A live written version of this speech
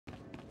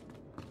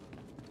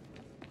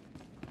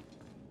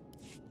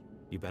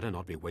You better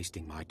not be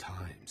wasting my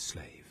time,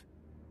 slave.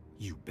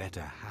 You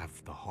better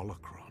have the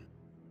holocron.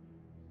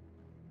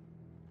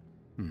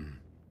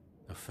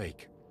 A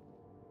fake.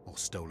 Or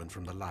stolen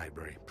from the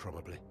library,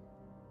 probably.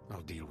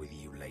 I'll deal with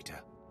you later.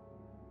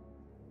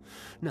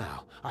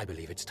 Now, I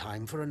believe it's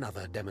time for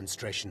another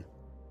demonstration.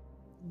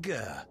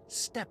 Gur,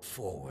 step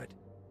forward.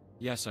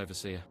 Yes,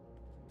 Overseer.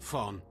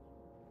 Fon,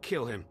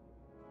 kill him.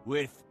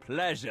 With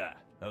pleasure,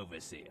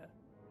 Overseer.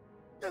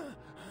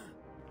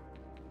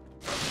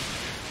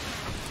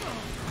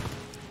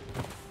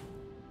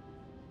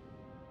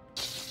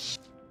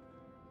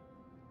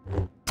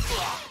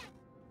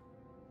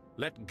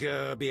 Let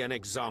Gur be an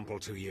example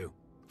to you.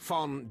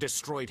 Fon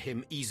destroyed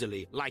him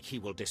easily, like he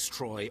will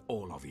destroy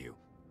all of you.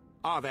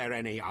 Are there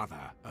any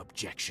other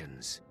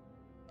objections?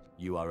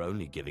 You are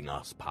only giving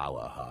us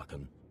power,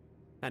 Harken.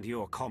 And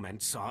your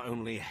comments are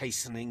only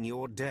hastening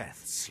your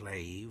death,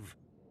 slave.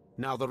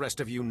 Now the rest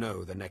of you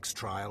know the next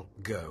trial.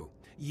 Go.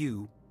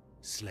 You,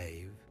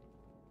 slave,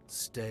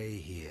 stay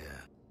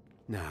here.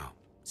 Now,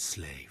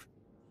 slave,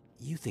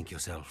 you think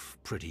yourself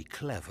pretty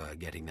clever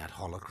getting that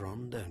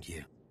holocron, don't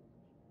you?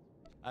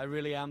 I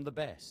really am the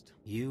best.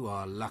 You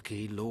are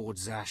lucky Lord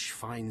Zash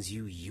finds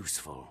you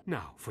useful.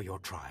 Now, for your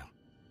trial.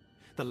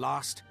 The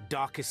last,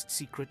 darkest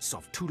secrets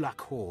of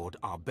Tulak Horde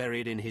are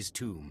buried in his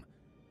tomb.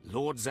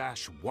 Lord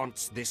Zash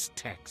wants this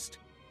text.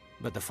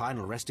 But the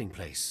final resting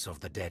place of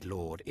the dead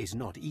lord is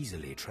not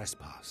easily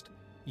trespassed.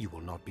 You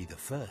will not be the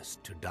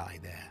first to die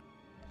there.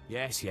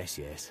 Yes.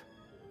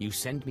 You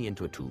sent me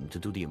into a tomb to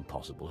do the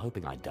impossible,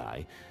 hoping I'd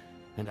die,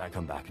 and I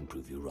come back and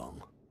prove you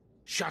wrong.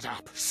 Shut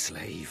up,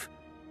 slave.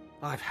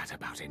 I've had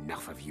about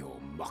enough of your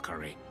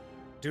mockery.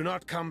 Do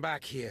not come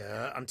back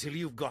here until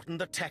you've gotten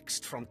the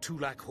text from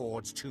Tulak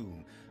Horde's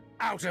tomb.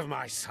 Out of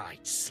my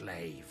sight,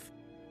 slave.